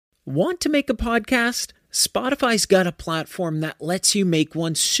Want to make a podcast? Spotify's got a platform that lets you make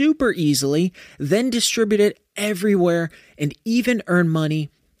one super easily, then distribute it everywhere and even earn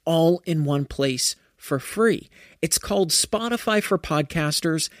money all in one place for free. It's called Spotify for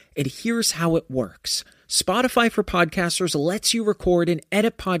Podcasters, and here's how it works. Spotify for Podcasters lets you record and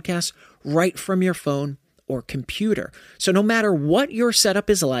edit podcasts right from your phone or computer. So no matter what your setup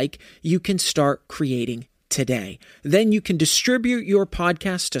is like, you can start creating today. Then you can distribute your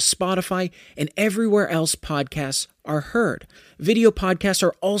podcast to Spotify and everywhere else podcasts are heard. Video podcasts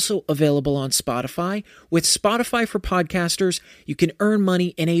are also available on Spotify. With Spotify for Podcasters, you can earn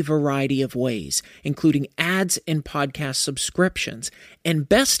money in a variety of ways, including ads and podcast subscriptions. And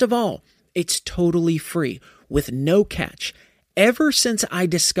best of all, it's totally free with no catch. Ever since I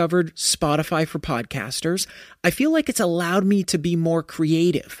discovered Spotify for Podcasters, I feel like it's allowed me to be more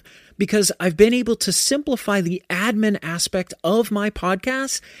creative because I've been able to simplify the admin aspect of my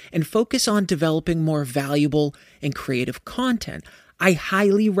podcast and focus on developing more valuable and creative content. I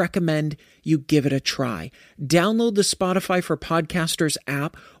highly recommend you give it a try. Download the Spotify for Podcasters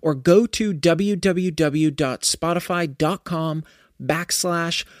app or go to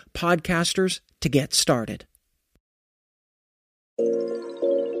www.spotify.com/podcasters to get started.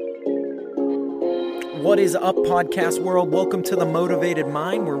 What is up, podcast world? Welcome to The Motivated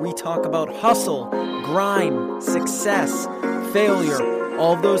Mind, where we talk about hustle, grind, success, failure,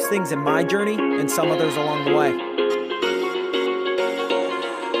 all of those things in my journey and some others along the way.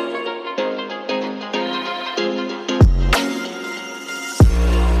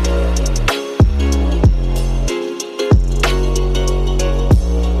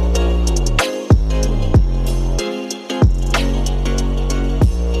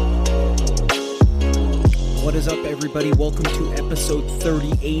 Everybody, welcome to episode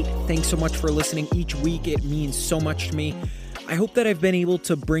 38. Thanks so much for listening each week. It means so much to me. I hope that I've been able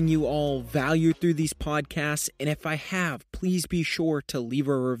to bring you all value through these podcasts, and if I have, please be sure to leave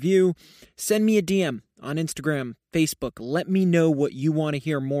a review. Send me a DM on Instagram, Facebook. Let me know what you want to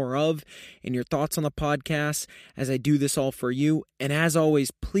hear more of and your thoughts on the podcast as I do this all for you. And as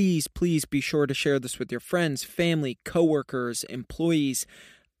always, please be sure to share this with your friends, family, coworkers, employees.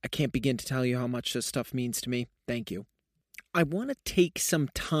 I can't begin to tell you how much this stuff means to me. Thank you. I want to take some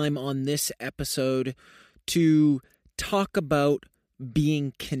time on this episode to talk about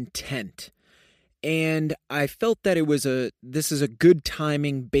being content. And I felt that this is a good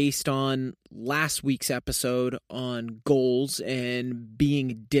timing based on last week's episode on goals and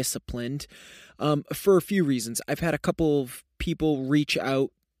being disciplined for a few reasons. I've had a couple of people reach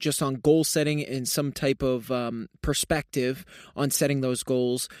out just on goal setting and some type of perspective on setting those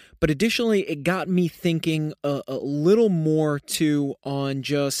goals. But additionally, it got me thinking a little more too on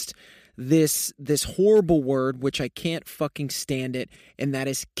just this horrible word, which I can't fucking stand it, and that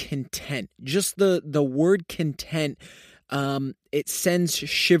is content. Just the word content, it sends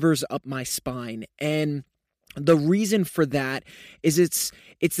shivers up my spine. And the reason for that is it's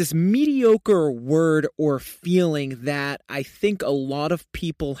this mediocre word or feeling that I think a lot of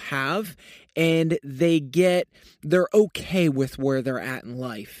people have, and they're okay with where they're at in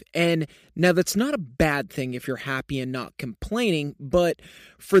life. And now that's not a bad thing if you're happy and not complaining, but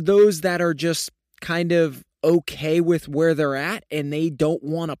for those that are just kind of okay with where they're at and they don't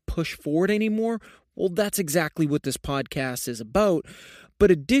want to push forward anymore, well, that's exactly what this podcast is about. But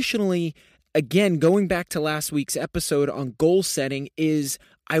additionally, again, going back to last week's episode on goal setting is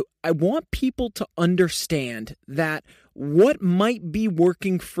I want people to understand that what might be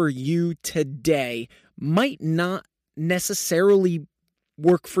working for you today might not necessarily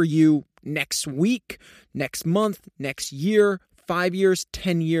work for you next week, next month, next year, 5 years,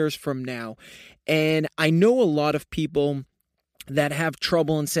 10 years from now. And I know a lot of people that have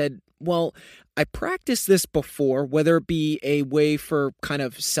trouble and said, well, I practiced this before, whether it be a way for kind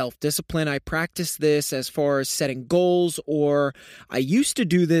of self-discipline. I practiced this as far as setting goals, or I used to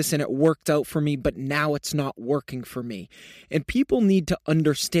do this and it worked out for me, but now it's not working for me. And people need to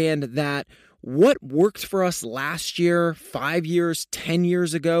understand that what worked for us last year, 5 years, 10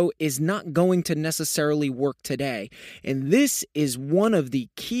 years ago is not going to necessarily work today. And this is one of the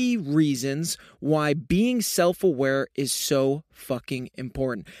key reasons why being self-aware is so fucking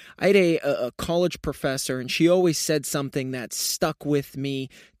important. I had a college professor, and she always said something that stuck with me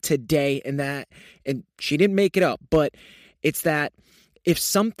today, and she didn't make it up, but it's that if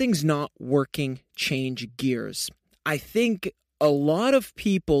something's not working, change gears. I think a lot of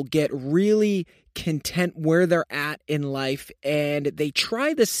people get really content where they're at in life, and they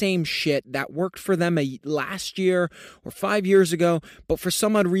try the same shit that worked for them last year or 5 years ago, but for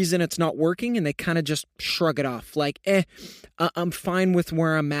some odd reason it's not working, and they kind of just shrug it off like, I'm fine with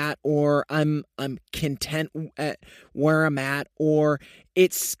where I'm at, or I'm content at where I'm at, or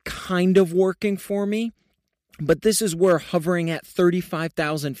it's kind of working for me. But this is where hovering at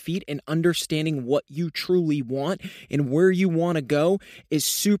 35,000 feet and understanding what you truly want and where you want to go is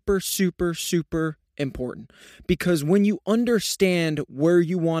super, super, super important. Because when you understand where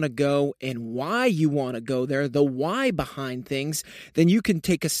you want to go and why you want to go there, the why behind things, then you can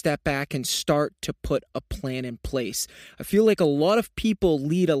take a step back and start to put a plan in place. I feel like a lot of people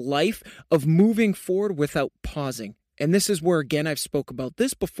lead a life of moving forward without pausing. And this is where, again, I've spoke about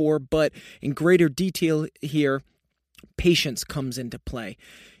this before, but in greater detail here, patience comes into play.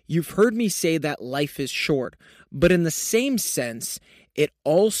 You've heard me say that life is short, but in the same sense, it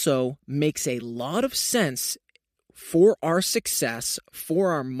also makes a lot of sense for our success,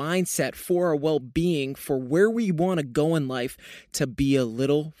 for our mindset, for our well-being, for where we want to go in life, to be a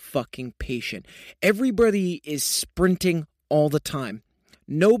little fucking patient. Everybody is sprinting all the time.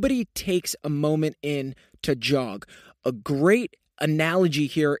 Nobody takes a moment in to jog. A great analogy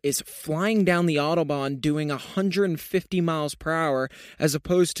here is flying down the Autobahn doing 150 miles per hour as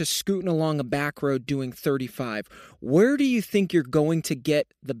opposed to scooting along a back road doing 35. Where do you think you're going to get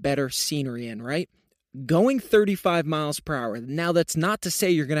the better scenery in, right? Going 35 miles per hour. Now, that's not to say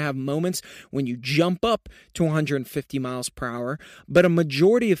you're going to have moments when you jump up to 150 miles per hour, but a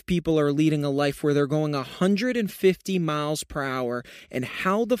majority of people are leading a life where they're going 150 miles per hour. And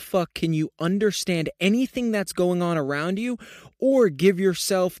how the fuck can you understand anything that's going on around you or give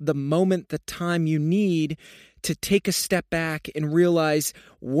yourself the moment, the time you need to take a step back and realize,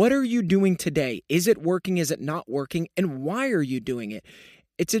 what are you doing today? Is it working? Is it not working? And why are you doing it?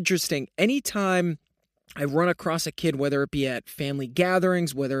 It's interesting. Anytime I run across a kid, whether it be at family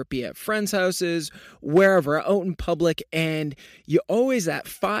gatherings, whether it be at friends' houses, wherever, out in public, and you always that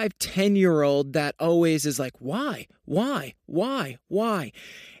 5-10-year-old that always is like, why? In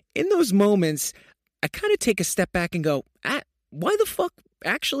those moments, I kind of take a step back and go, why the fuck?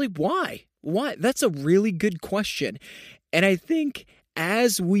 Actually, why? Why? That's a really good question. And I think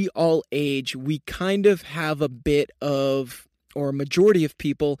as we all age, we kind of have a bit of, or a majority of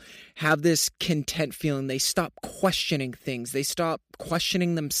people have this content feeling. They stop questioning things. They stop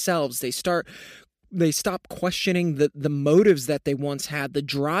questioning themselves. They stop questioning the motives that they once had, the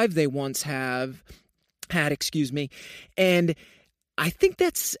drive they once had, And I think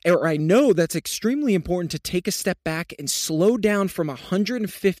I know that's extremely important, to take a step back and slow down from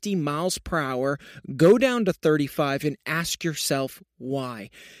 150 miles per hour, go down to 35 and ask yourself why.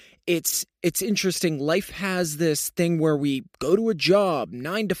 It's interesting. Life has this thing where we go to a job,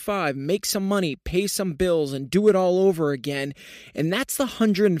 9 to 5, make some money, pay some bills, and do it all over again. And that's the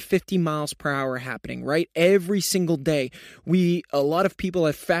 150 miles per hour happening, right? Every single day. A lot of people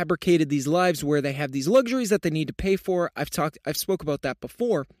have fabricated these lives where they have these luxuries that they need to pay for. I've spoke about that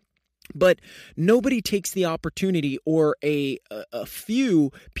before. But nobody takes the opportunity, or a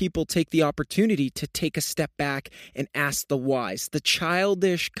few people take the opportunity to take a step back and ask the whys, the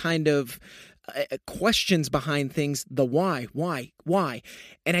childish kind of questions behind things, the why.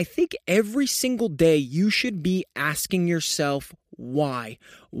 And I think every single day you should be asking yourself why.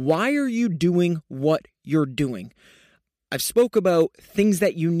 Why are you doing what you're doing? I've spoke about things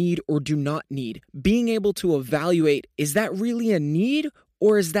that you need or do not need. Being able to evaluate, is that really a need?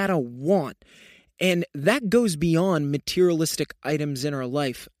 Or is that a want? And that goes beyond materialistic items in our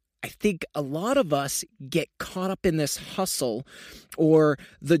life. I think a lot of us get caught up in this hustle or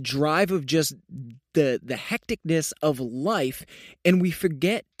the drive of just the hecticness of life, and we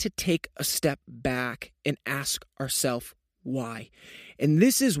forget to take a step back and ask ourselves why. And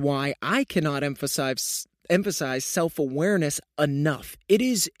this is why I cannot emphasize self-awareness enough. It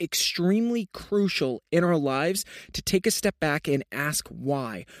is extremely crucial in our lives to take a step back and ask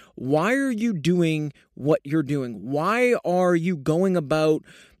why. Why are you doing what you're doing? Why are you going about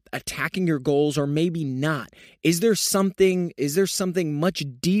attacking your goals, or maybe not? Is there something much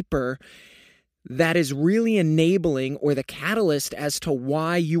deeper that is really enabling, or the catalyst as to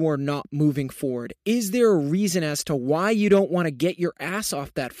why you are not moving forward? Is there a reason as to why you don't want to get your ass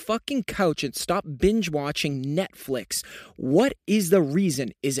off that fucking couch and stop binge watching Netflix? What is the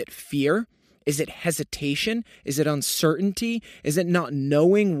reason? Is it fear? Is it hesitation? Is it uncertainty? Is it not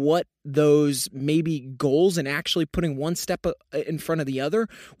knowing what those maybe goals and actually putting one step in front of the other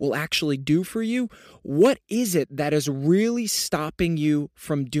will actually do for you? What is it that is really stopping you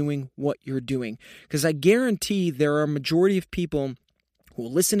from doing what you're doing? Because I guarantee there are a majority of people who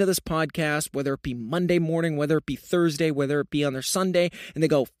will listen to this podcast, whether it be Monday morning, whether it be Thursday, whether it be on their Sunday, and they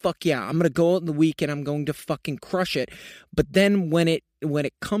go, fuck yeah, I'm going to go out in the week and I'm going to fucking crush it. But then when it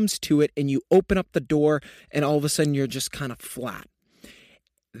comes to it and you open up the door and all of a sudden you're just kind of flat.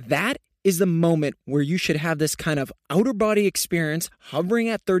 That is the moment where you should have this kind of outer body experience hovering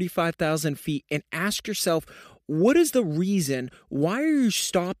at 35,000 feet and ask yourself, what is the reason? Why are you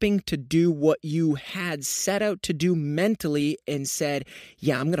stopping to do what you had set out to do mentally and said,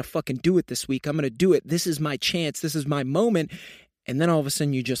 yeah, I'm going to fucking do it this week. I'm going to do it. This is my chance. This is my moment. And then all of a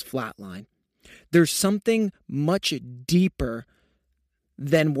sudden you just flatline. There's something much deeper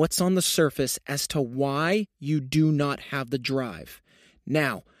than what's on the surface as to why you do not have the drive.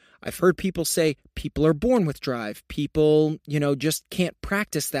 Now, I've heard people say people are born with drive. People, just can't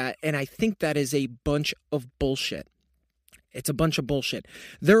practice that. And I think that is a bunch of bullshit. It's a bunch of bullshit.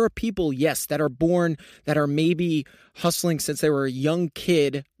 There are people, yes, that are born, that are maybe hustling since they were a young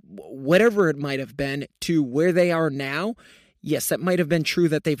kid, whatever it might have been, to where they are now. Yes, that might have been true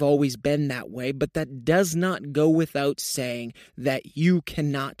that they've always been that way, but that does not go without saying that you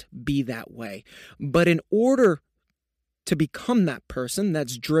cannot be that way. But in order to become that person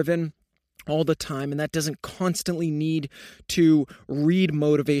that's driven all the time and that doesn't constantly need to read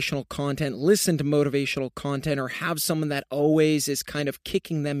motivational content, listen to motivational content, or have someone that always is kind of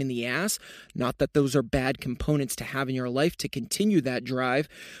kicking them in the ass. Not that those are bad components to have in your life to continue that drive,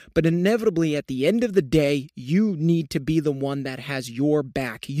 but inevitably at the end of the day, you need to be the one that has your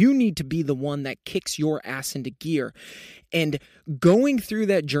back. You need to be the one that kicks your ass into gear. And going through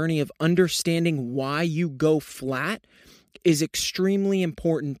that journey of understanding why you go flat is extremely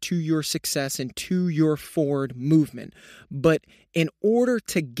important to your success and to your forward movement. But in order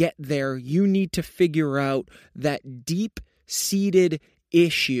to get there, you need to figure out that deep-seated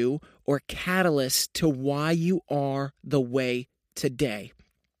issue or catalyst to why you are the way today.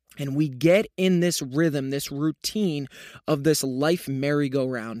 And we get in this rhythm, this routine of this life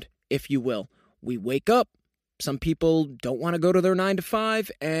merry-go-round, if you will. We wake up. Some people don't want to go to their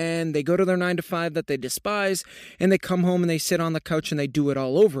 9-to-5, and they go to their 9-to-5 that they despise, and they come home and they sit on the couch and they do it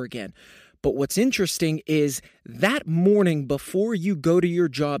all over again. But what's interesting is that morning before you go to your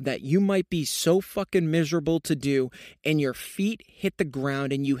job that you might be so fucking miserable to do, and your feet hit the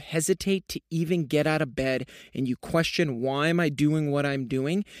ground and you hesitate to even get out of bed and you question, why am I doing what I'm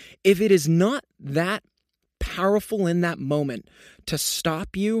doing? If it is not that powerful in that moment to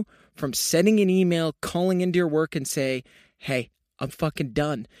stop you from sending an email, calling into your work and say, hey, I'm fucking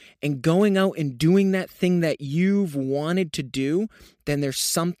done, and going out and doing that thing that you've wanted to do, then there's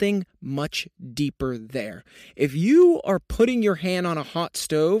something much deeper there. If you are putting your hand on a hot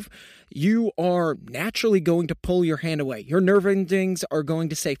stove, you are naturally going to pull your hand away. Your nerve endings are going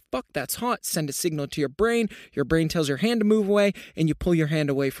to say, fuck, that's hot, send a signal to your brain tells your hand to move away, and you pull your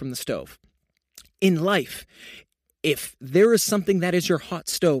hand away from the stove. In life, if there is something that is your hot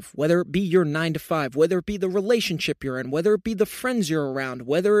stove, whether it be your 9-to-5, whether it be the relationship you're in, whether it be the friends you're around,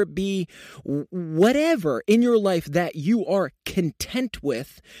 whether it be whatever in your life that you are content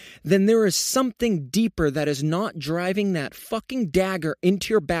with, then there is something deeper that is not driving that fucking dagger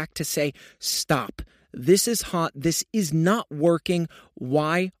into your back to say, stop, this is hot, this is not working,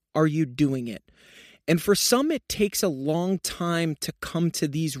 why are you doing it? And for some, it takes a long time to come to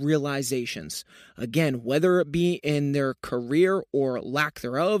these realizations. Again, whether it be in their career or lack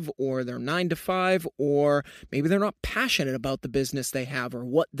thereof, or their 9-to-5, or maybe they're not passionate about the business they have or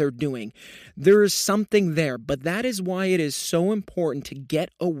what they're doing. There is something there, but that is why it is so important to get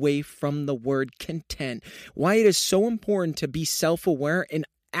away from the word content. Why it is so important to be self-aware and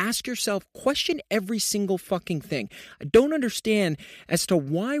ask yourself, question every single fucking thing. I don't understand as to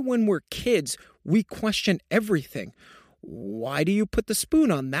why when we're kids, we question everything. Why do you put the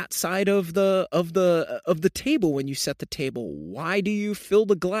spoon on that side of the table when you set the table? Why do you fill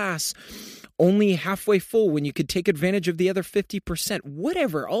the glass only halfway full when you could take advantage of the other 50%?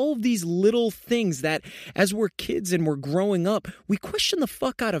 Whatever, all of these little things that as we're kids and we're growing up, we question the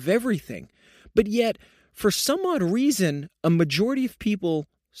fuck out of everything. But yet, for some odd reason, a majority of people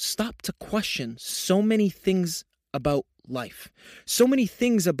stop to question so many things about life, so many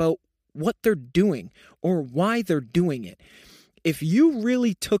things about what they're doing or why they're doing it. If you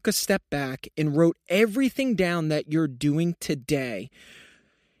really took a step back and wrote everything down that you're doing today,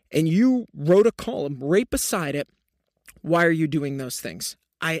 and you wrote a column right beside it, why are you doing those things?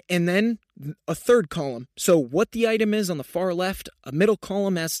 And then a third column. So what the item is on the far left, a middle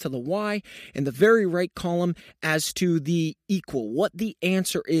column as to the why, and the very right column as to the equal, what the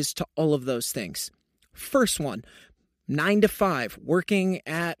answer is to all of those things. First one, 9 to 5, working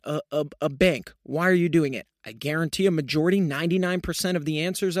at a bank. Why are you doing it? I guarantee a majority, 99% of the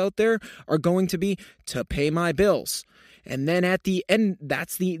answers out there are going to be to pay my bills. And then at the end,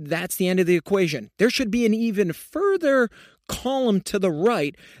 that's the end of the equation. There should be an even further column to the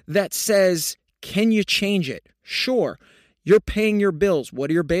right that says, can you change it? Sure. You're paying your bills. What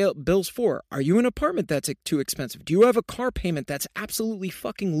are your bills for? Are you in an apartment that's too expensive? Do you have a car payment that's absolutely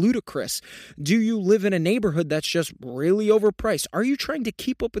fucking ludicrous? Do you live in a neighborhood that's just really overpriced? Are you trying to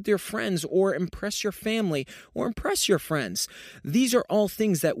keep up with your friends or impress your family or impress your friends? These are all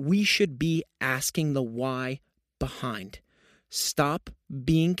things that we should be asking the why behind. Stop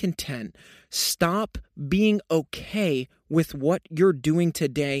being content. Stop being okay with what you're doing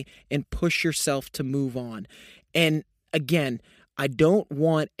today and push yourself to move on. And again, I don't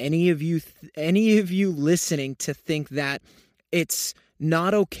want any of you listening to think that it's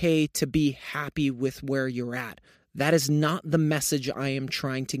not okay to be happy with where you're at. That is not the message I am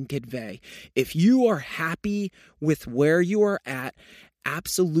trying to convey. If you are happy with where you are at,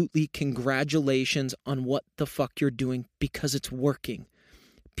 absolutely congratulations on what the fuck you're doing because it's working.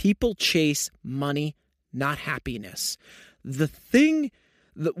 People chase money, not happiness. The thing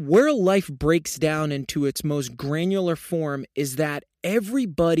where life breaks down into its most granular form is that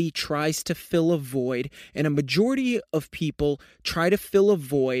everybody tries to fill a void, and a majority of people try to fill a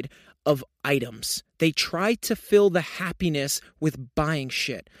void of items. They try to fill the happiness with buying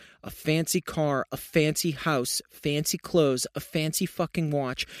shit. A fancy car, a fancy house, fancy clothes, a fancy fucking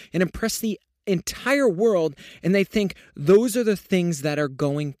watch, and impress the entire world, and they think those are the things that are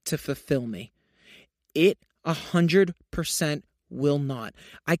going to fulfill me. It 100% will not.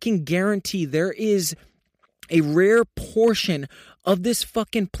 I can guarantee there is a rare portion of this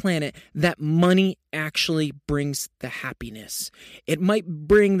fucking planet that money actually brings the happiness. It might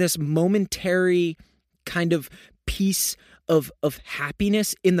bring this momentary kind of piece of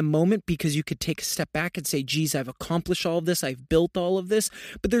happiness in the moment because you could take a step back and say, geez, I've accomplished all of this, I've built all of this,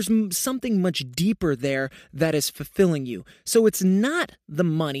 but there's something much deeper there that is fulfilling you. So it's not the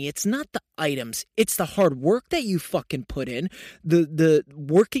money, it's not the items, it's the hard work that you fucking put in, the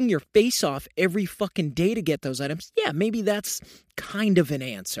working your face off every fucking day to get those items. Yeah, maybe that's kind of an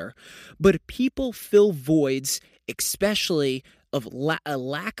answer, but people fill voids, especially of a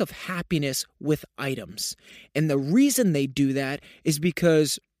lack of happiness with items. And the reason they do that is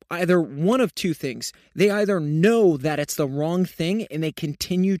because either one of two things. They either know that it's the wrong thing and they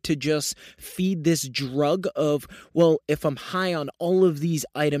continue to just feed this drug of, well, if I'm high on all of these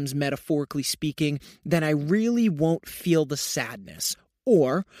items, metaphorically speaking, then I really won't feel the sadness.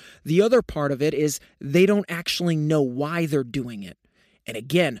 Or the other part of it is they don't actually know why they're doing it. And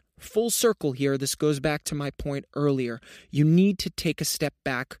again, full circle here, this goes back to my point earlier. You need to take a step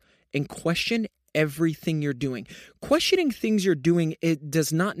back and question everything you're doing. Questioning things you're doing, it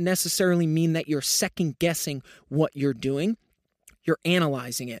does not necessarily mean that you're second guessing what you're doing. You're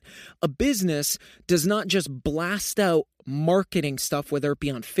analyzing it. A business does not just blast out marketing stuff, whether it be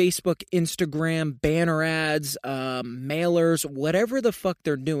on Facebook, Instagram, banner ads, mailers, whatever the fuck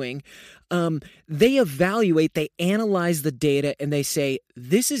they're doing. They evaluate, they analyze the data, and they say,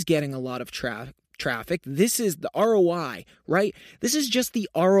 this is getting a lot of traffic. This is the ROI, right? This is just the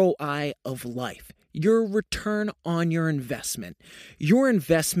ROI of life. Your return on your investment. Your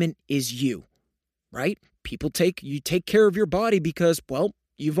investment is you, right? You take care of your body because, well,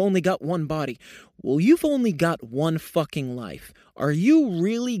 you've only got one body. Well, you've only got one fucking life. Are you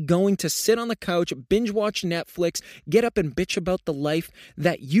really going to sit on the couch, binge watch Netflix, get up and bitch about the life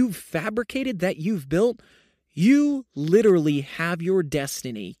that you've fabricated, that you've built? You literally have your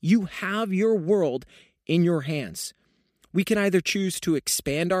destiny. You have your world in your hands. We can either choose to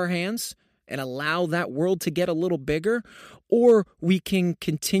expand our hands and allow that world to get a little bigger, or we can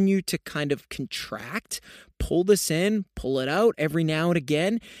continue to kind of contract, pull this in, pull it out every now and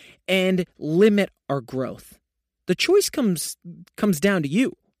again, and limit our growth. The choice comes down to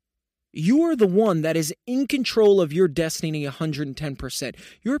you. You are the one that is in control of your destiny 110%.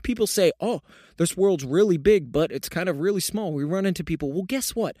 You hear people say, oh, this world's really big, but it's kind of really small. We run into people. Well,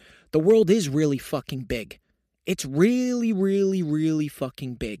 guess what? The world is really fucking big. It's really, really, really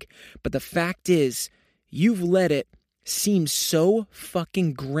fucking big. But the fact is, you've let it seem so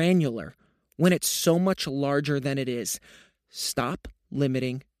fucking granular when it's so much larger than it is. Stop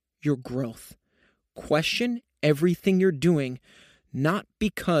limiting your growth. Question everything you're doing, not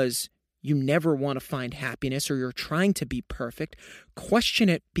because you never want to find happiness or you're trying to be perfect. Question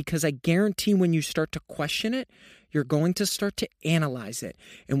it because I guarantee when you start to question it, you're going to start to analyze it.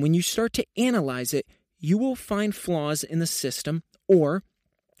 And when you start to analyze it, you will find flaws in the system, or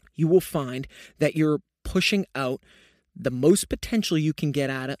you will find that you're pushing out the most potential you can get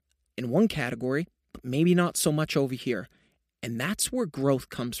at it in one category, but maybe not so much over here. And that's where growth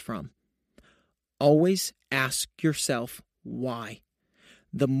comes from. Always ask yourself why.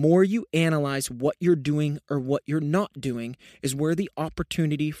 The more you analyze what you're doing or what you're not doing is where the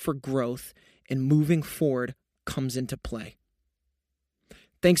opportunity for growth and moving forward comes into play.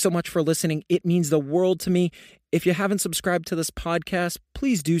 Thanks so much for listening. It means the world to me. If you haven't subscribed to this podcast,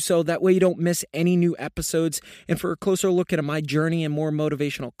 please do so. That way you don't miss any new episodes. And for a closer look at my journey and more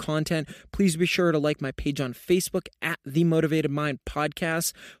motivational content, please be sure to like my page on Facebook at The Motivated Mind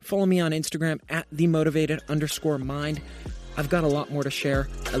Podcast. Follow me on Instagram at TheMotivated_mind. I've got a lot more to share.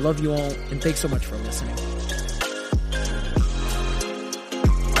 I love you all, and thanks so much for listening.